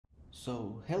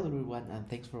So, hello everyone, and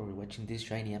thanks for watching this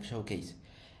Shiny App Showcase.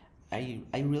 I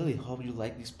really hope you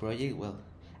like this project.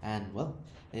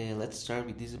 Let's start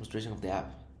with this demonstration of the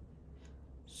app.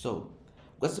 So,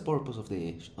 what's the purpose of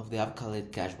the app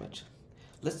called Cashwatch?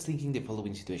 Let's think in the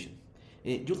following situation.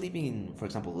 You're living in, for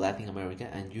example, Latin America,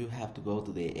 and you have to go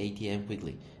to the ATM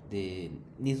quickly, the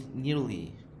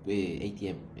nearly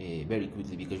ATM very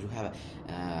quickly because you have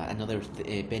another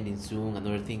pending soon,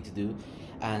 another thing to do,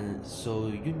 and so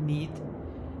you need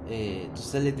to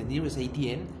select the nearest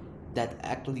ATM that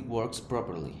actually works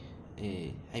properly.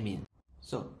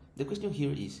 So the question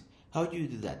here is, how do you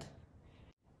do that?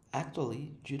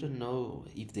 Actually, you don't know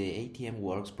if the ATM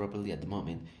works properly at the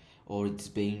moment or it's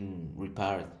being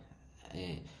repaired.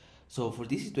 So for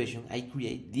this situation, I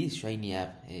create this Shiny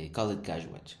app called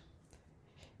Cashwatch.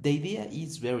 The idea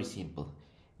is very simple.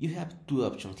 You have two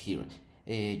options here.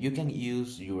 You can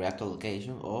use your actual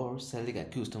location or select a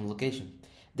custom location.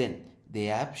 Then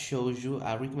the app shows you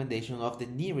a recommendation of the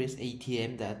nearest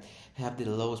ATM that have the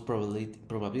lowest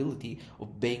probability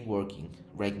of being working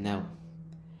right now.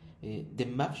 The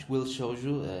map will show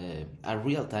you a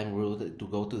real-time route to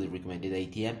go to the recommended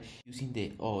ATM using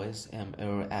the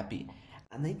OSMR API,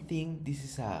 and I think this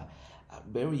is a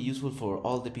very useful for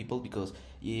all the people because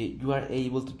you are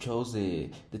able to choose the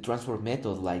transport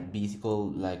method like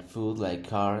vehicle, like food, like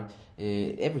car,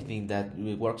 everything that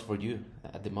works for you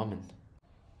at the moment.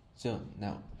 So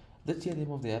now let's see a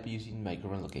demo of the app using my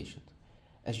current location.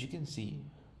 As you can see,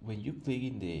 when you click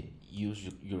in the use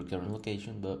your current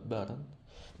location button,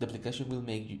 the application will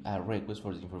make a request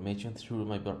for the information through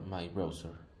my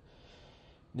browser.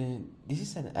 This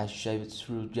is an achieved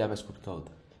through JavaScript code,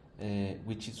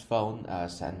 which is found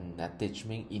as an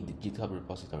attachment in the GitHub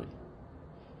repository.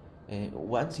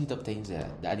 Once it obtains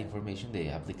that information, the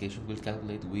application will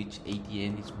calculate which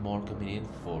ATM is more convenient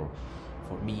for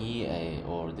me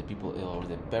or the people or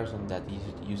the person that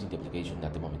is using the application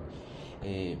at the moment.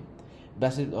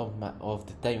 Based of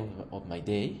the time of my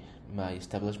day, my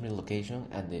establishment location,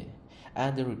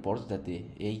 and the reports that the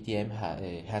ATM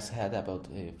has had about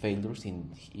failures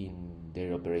in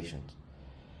their operations.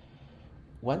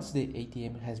 Once the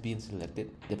ATM has been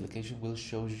selected, the application will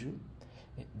show you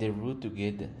the route to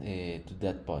get to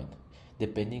that point,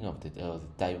 depending of the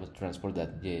type of transport that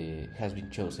has been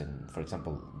chosen. For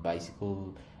example,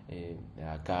 bicycle,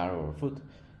 car, or food.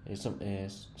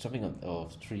 Something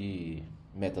of three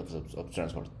methods of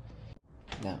transport.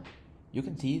 Now, you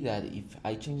can see that if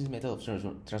I change the method of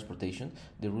transportation,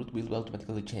 the route will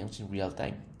automatically change in real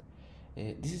time.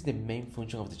 This is the main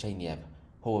function of the Shiny app.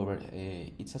 However,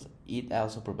 it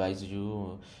also provides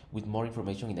you with more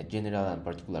information in a general and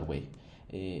particular way.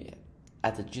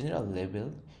 At a general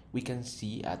level, we can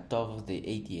see at top of the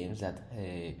ATMs that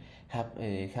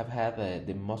have had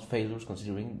the most failures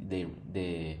considering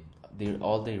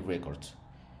all their records.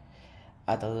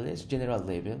 At a less general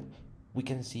level, we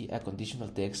can see a conditional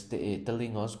text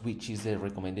telling us which is the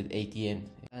recommended ATM,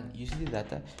 and using the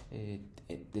data,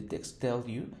 the text tells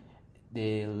you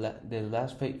the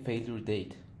last failure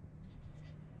date.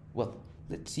 Well,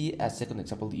 let's see a second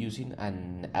example using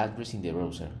an address in the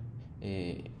browser.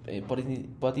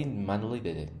 Putting manually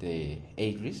the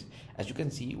address. As you can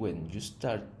see, when you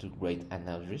start to write an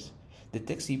address, the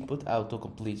text input auto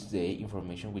completes the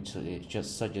information which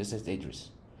just suggests the address.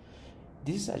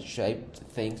 This is achieved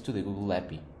thanks to the Google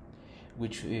API,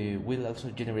 which will also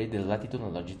generate the latitude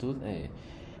and longitude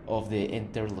of the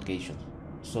entered location.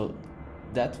 So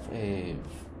that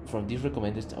from this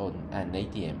recommended on an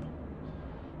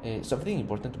ATM. Something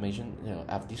important to mention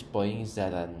at this point is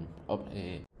that an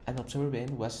observer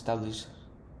event was established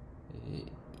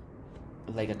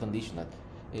like a conditional.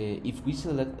 If we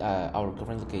select our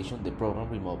current location, the program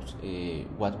removes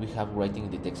what we have writing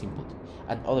in the text input,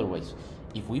 and otherwise,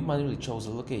 if we manually choose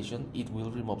a location, it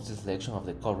will remove the selection of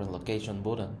the current location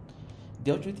button.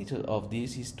 The objective of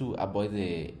this is to avoid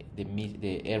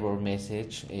the error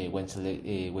message when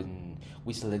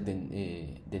we select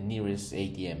the nearest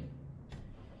ATM.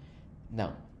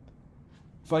 Now,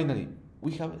 finally,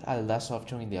 we have a last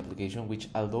option in the application which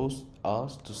allows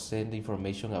us to send the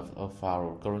information of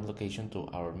our current location to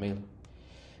our mail.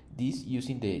 This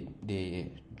using the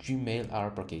Gmail R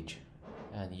package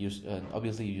and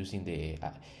obviously using the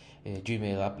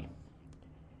Gmail API.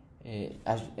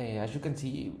 As you can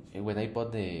see, when I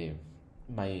put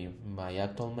my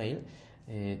actual mail,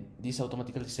 this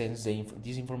automatically sends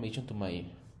this information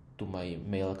to my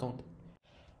mail account.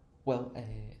 Well,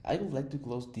 I would like to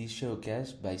close this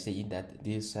showcase by saying that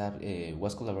this app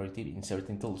was collaborative in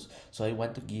certain tools, so I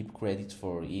want to give credits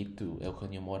for it to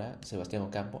Eugenio Mora, Sebastián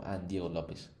Ocampo, and Diego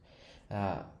Lopez,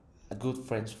 good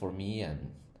friends for me,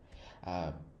 and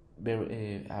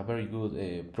very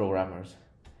good programmers.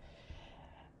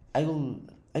 I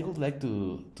would like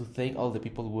to thank all the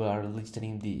people who are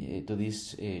listening to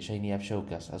this Shiny App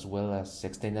Showcase, as well as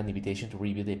extend an invitation to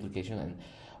review the application and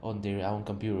on their own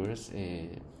computers,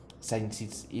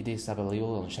 since it is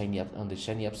available on the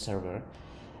Shiny App server,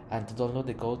 and to download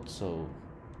the code so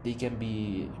they can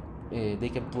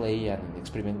play and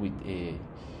experiment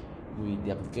with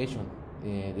the application.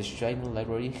 The Shiny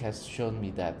library has shown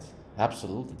me that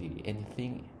absolutely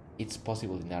anything it's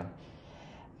possible in R,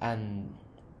 and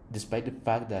despite the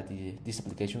fact that this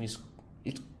application is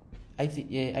it's I think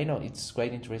yeah, I know it's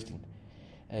quite interesting,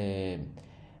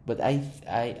 but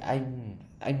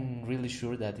I'm really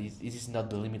sure that it is not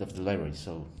the limit of the library.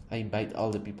 So I invite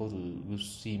all the people who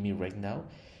see me right now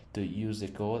to use the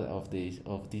code of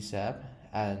this app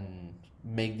and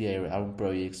make their own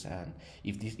projects, and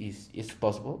if this is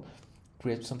possible,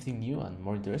 create something new and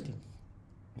more interesting.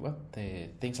 Well,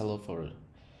 thanks a lot for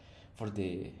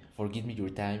giving me your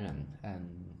time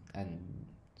and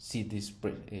see this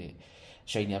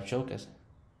Shiny App Showcase.